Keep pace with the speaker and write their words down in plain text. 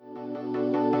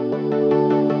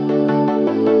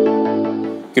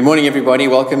Good morning, everybody.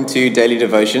 Welcome to Daily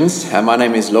Devotions. My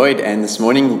name is Lloyd, and this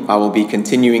morning I will be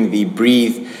continuing the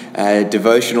Breathe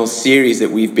devotional series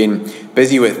that we've been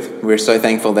busy with. We're so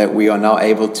thankful that we are now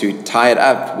able to tie it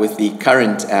up with the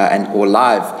current or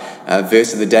live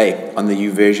verse of the day on the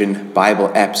YouVersion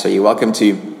Bible app. So you're welcome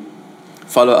to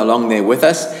follow along there with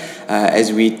us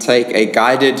as we take a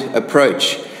guided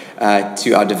approach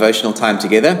to our devotional time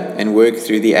together and work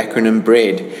through the acronym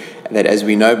BREAD, that, as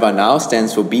we know by now,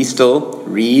 stands for Be Still,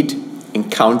 Read,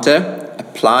 Encounter,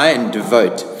 Apply, and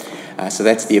Devote. So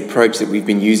that's the approach that we've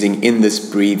been using in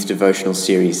this Breathe devotional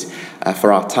series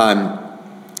for our time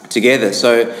together.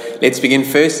 So let's begin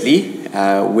firstly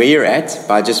where you're at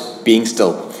by just being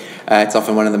still. It's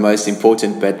often one of the most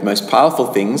important but most powerful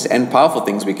things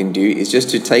we can do is just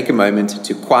to take a moment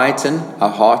to quieten our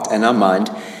heart and our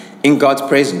mind in God's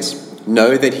presence.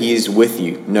 Know that He is with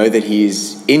you. Know that He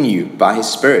is in you by His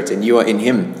Spirit, and you are in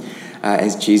Him,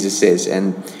 as Jesus says.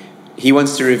 And He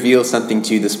wants to reveal something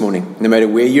to you this morning. No matter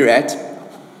where you're at,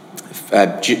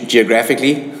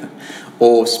 geographically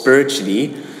or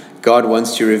spiritually, God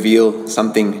wants to reveal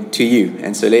something to you.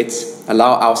 And so let's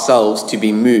allow ourselves to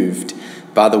be moved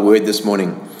by the Word this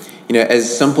morning. You know,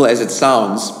 as simple as it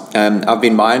sounds, I've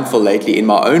been mindful lately in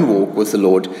my own walk with the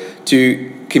Lord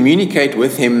to communicate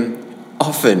with Him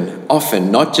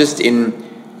often, not just in,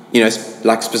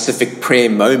 like specific prayer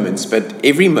moments, but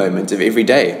every moment of every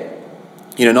day.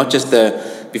 Not just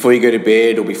before you go to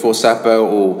bed or before supper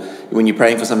or when you're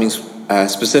praying for something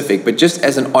specific, but just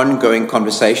as an ongoing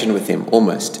conversation with Him,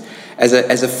 almost as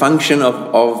a function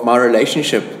of my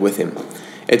relationship with Him.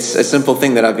 It's a simple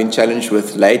thing that I've been challenged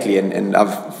with lately, and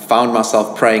I've found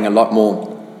myself praying a lot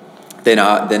more than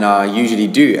I usually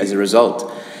do as a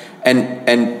result.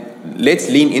 And let's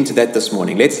lean into that this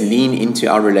morning. Let's lean into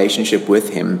our relationship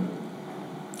with Him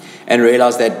and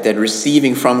realize that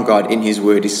receiving from God in His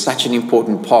Word is such an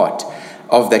important part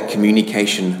of that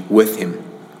communication with Him.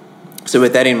 So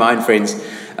with that in mind, friends,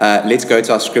 let's go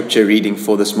to our scripture reading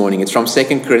for this morning. It's from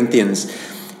 2 Corinthians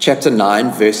chapter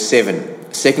 9, verse 7.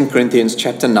 2 Corinthians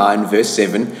chapter 9, verse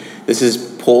 7. This is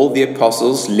Paul the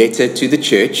Apostle's letter to the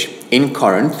church in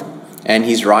Corinth, and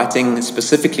he's writing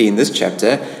specifically in this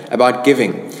chapter about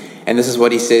giving. And this is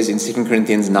what he says in 2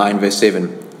 Corinthians 9, verse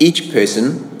 7. Each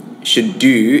person should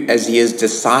do as he has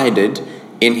decided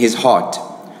in his heart.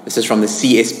 This is from the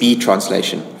CSB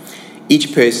translation.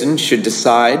 Each person should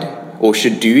decide or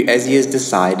should do as he has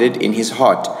decided in his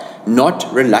heart, not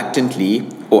reluctantly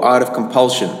or out of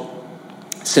compulsion,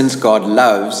 since God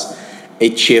loves a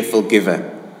cheerful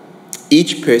giver.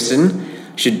 Each person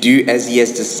should do as he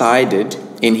has decided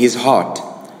in his heart,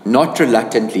 not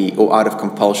reluctantly or out of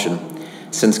compulsion,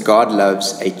 since God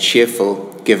loves a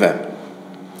cheerful giver.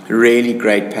 Really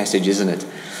great passage, isn't it?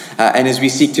 And as we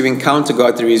seek to encounter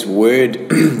God through His Word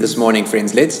this morning,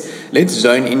 friends, let's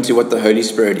zone into what the Holy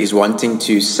Spirit is wanting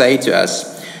to say to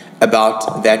us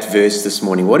about that verse this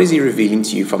morning. What is He revealing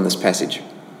to you from this passage?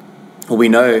 Well, we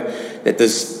know that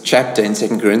this chapter in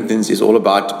 2 Corinthians is all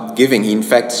about giving. He, in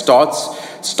fact, starts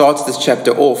this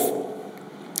chapter off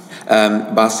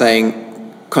by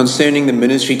saying, concerning the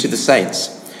ministry to the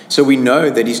saints. So we know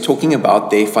that he's talking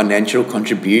about their financial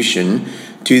contribution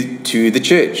to the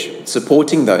church,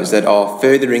 supporting those that are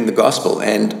furthering the gospel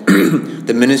and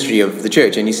the ministry of the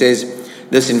church. And he says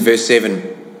this in verse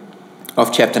 7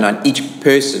 of chapter 9, each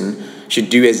person should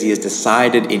do as he has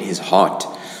decided in his heart,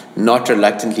 not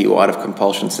reluctantly or out of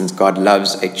compulsion, since God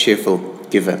loves a cheerful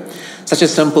giver. Such a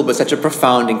simple but such a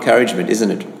profound encouragement,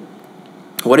 isn't it?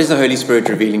 What is the Holy Spirit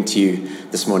revealing to you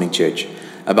this morning, church,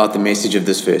 about the message of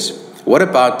this verse? What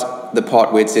about the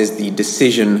part where it says the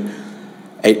decision,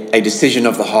 a decision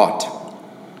of the heart?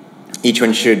 Each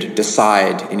one should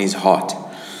decide in his heart.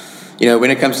 When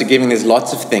it comes to giving, there's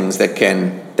lots of things that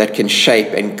can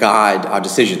shape and guide our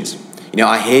decisions.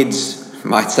 Our heads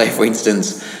might say, for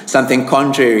instance, something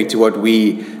contrary to what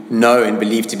we know and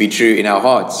believe to be true in our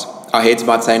hearts. Our heads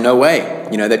might say, no way,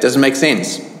 that doesn't make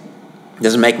sense. It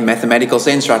doesn't make mathematical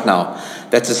sense right now.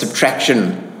 That's a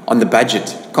subtraction on the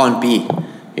budget. Can't be.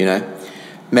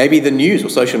 Maybe the news or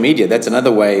social media, that's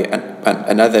another way,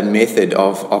 another method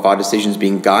of our decisions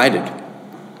being guided.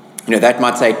 That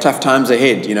might say tough times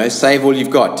ahead, save all you've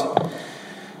got.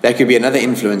 That could be another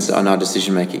influence on our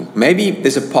decision making. Maybe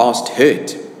there's a past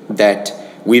hurt that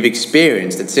we've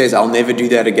experienced that says, I'll never do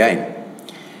that again.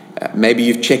 Maybe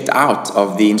you've checked out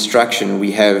of the instruction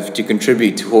we have to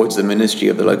contribute towards the ministry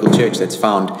of the local church that's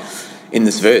found in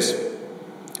this verse.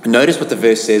 Notice what the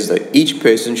verse says, though. Each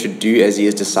person should do as he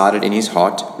has decided in his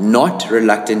heart, not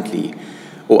reluctantly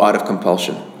or out of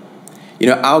compulsion.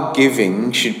 Our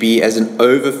giving should be as an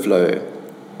overflow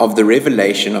of the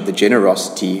revelation of the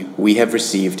generosity we have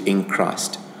received in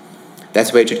Christ.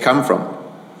 That's where it should come from.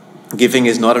 Giving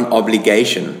is not an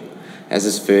obligation, as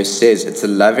this verse says. It's a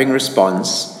loving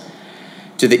response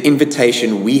to the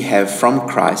invitation we have from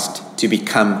Christ to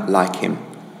become like him.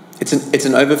 It's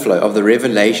an overflow of the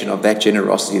revelation of that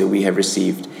generosity that we have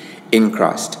received in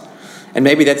Christ. And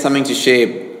maybe that's something to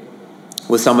share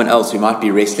with someone else who might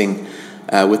be wrestling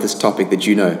with this topic that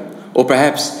you know. Or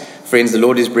perhaps, friends, the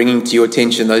Lord is bringing to your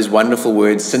attention those wonderful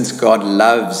words, since God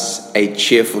loves a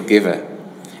cheerful giver.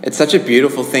 It's such a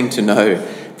beautiful thing to know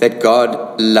that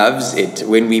God loves it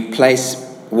when we place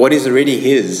what is already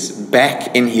his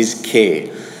back in his care,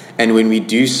 and when we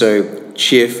do so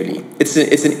cheerfully. It's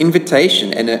an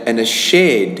invitation and a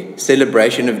shared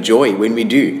celebration of joy when we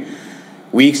do.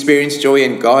 We experience joy,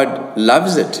 and God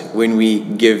loves it when we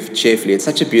give cheerfully. It's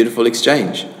such a beautiful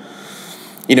exchange.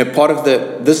 You know, part of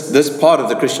this part of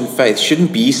the Christian faith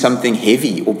shouldn't be something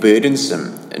heavy or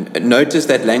burdensome. And notice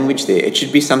that language there. It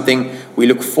should be something we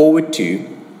look forward to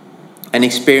and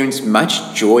experience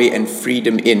much joy and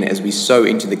freedom in as we sow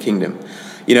into the kingdom.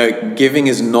 You know, giving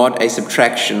is not a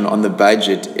subtraction on the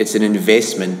budget. It's an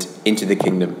investment into the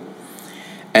kingdom,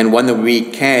 and one that we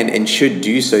can and should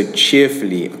do so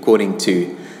cheerfully according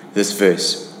to this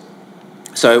verse.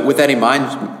 So with that in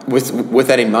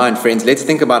mind, friends, let's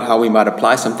think about how we might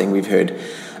apply something we've heard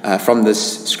from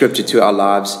this scripture to our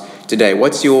lives today.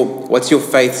 What's your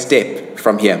faith step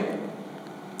from here?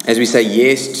 As we say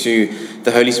yes to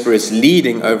the Holy Spirit's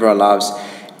leading over our lives,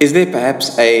 is there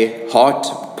perhaps a heart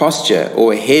posture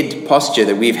or a head posture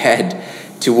that we've had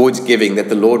towards giving that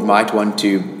the Lord might want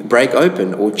to break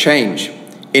open or change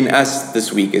in us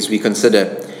this week as we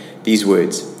consider these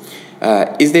words?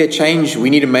 Is there a change we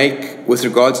need to make with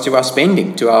regards to our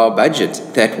spending, to our budget,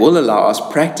 that will allow us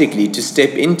practically to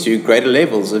step into greater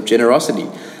levels of generosity?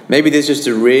 Maybe there's just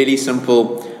a really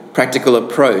simple, practical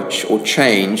approach or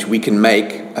change we can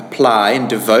make, apply, and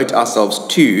devote ourselves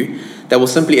to that will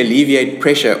simply alleviate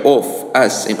pressure off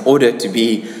us in order to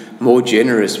be more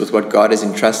generous with what God has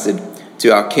entrusted to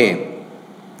our care.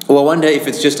 Or I wonder if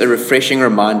it's just a refreshing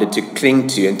reminder to cling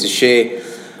to and to share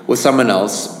with someone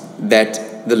else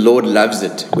that the Lord loves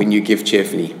it when you give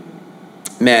cheerfully.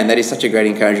 Man, that is such a great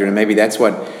encouragement, and maybe that's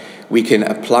what we can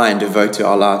apply and devote to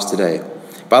our lives today.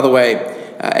 By the way,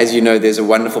 as you know, there's a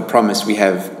wonderful promise we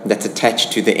have that's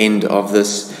attached to the end of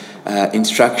this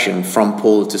instruction from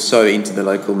Paul to sow into the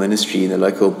local ministry, the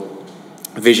local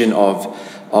vision of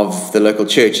the local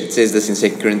church. It says this in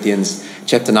 2 Corinthians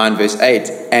chapter 9, verse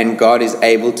 8, "And God is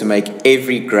able to make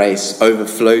every grace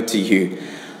overflow to you,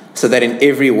 so that in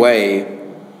every way,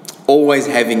 always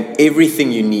having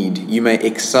everything you need, you may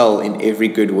excel in every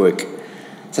good work."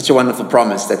 Such a wonderful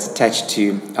promise that's attached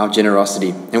to our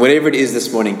generosity. And whatever it is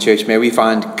this morning, church, may we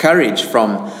find courage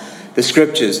from the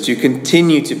scriptures to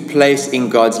continue to place in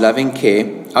God's loving care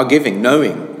our giving,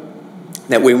 knowing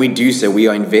that when we do so, we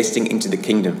are investing into the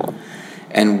kingdom.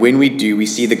 And when we do, we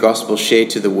see the gospel shared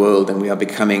to the world, and we are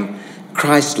becoming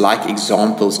Christ-like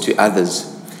examples to others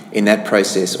in that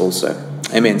process also.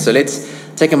 Amen. So let's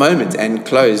take a moment and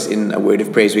close in a word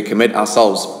of praise. We commit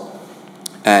ourselves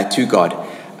to God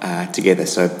together.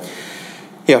 So,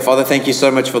 yeah, Father, thank you so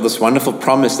much for this wonderful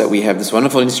promise that we have, this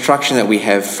wonderful instruction that we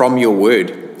have from your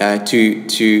word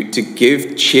to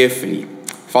give cheerfully.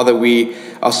 Father, we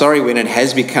are sorry when it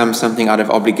has become something out of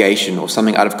obligation or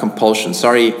something out of compulsion.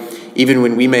 Sorry, even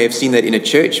when we may have seen that in a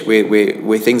church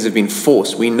where things have been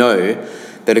forced. We know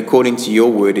that according to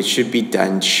your word, it should be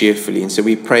done cheerfully. And so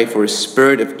we pray for a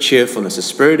spirit of cheerfulness, a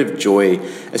spirit of joy,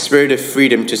 a spirit of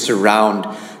freedom to surround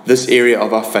this area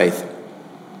of our faith.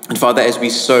 And Father, as we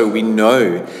sow, we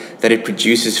know that it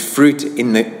produces fruit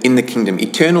in the kingdom,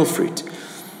 eternal fruit.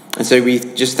 And so we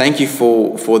just thank you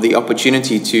for the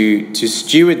opportunity to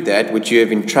steward that which you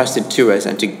have entrusted to us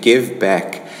and to give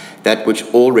back that which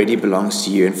already belongs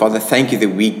to you. And Father, thank you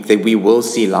that we will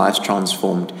see lives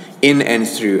transformed in and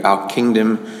through our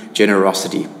kingdom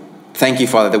generosity. Thank you,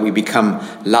 Father, that we become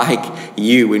like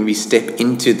you when we step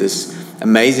into this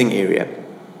amazing area.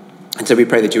 And so we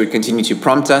pray that you would continue to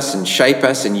prompt us and shape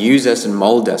us and use us and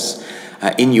mold us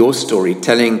in your story,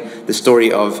 telling the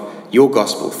story of your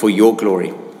gospel for your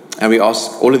glory. And we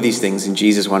ask all of these things in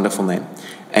Jesus' wonderful name.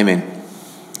 Amen.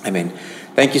 Amen.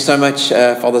 Thank you so much,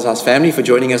 Father's House family, for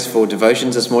joining us for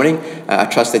devotions this morning. I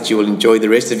trust that you will enjoy the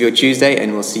rest of your Tuesday,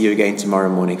 and we'll see you again tomorrow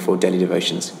morning for daily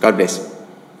devotions. God bless.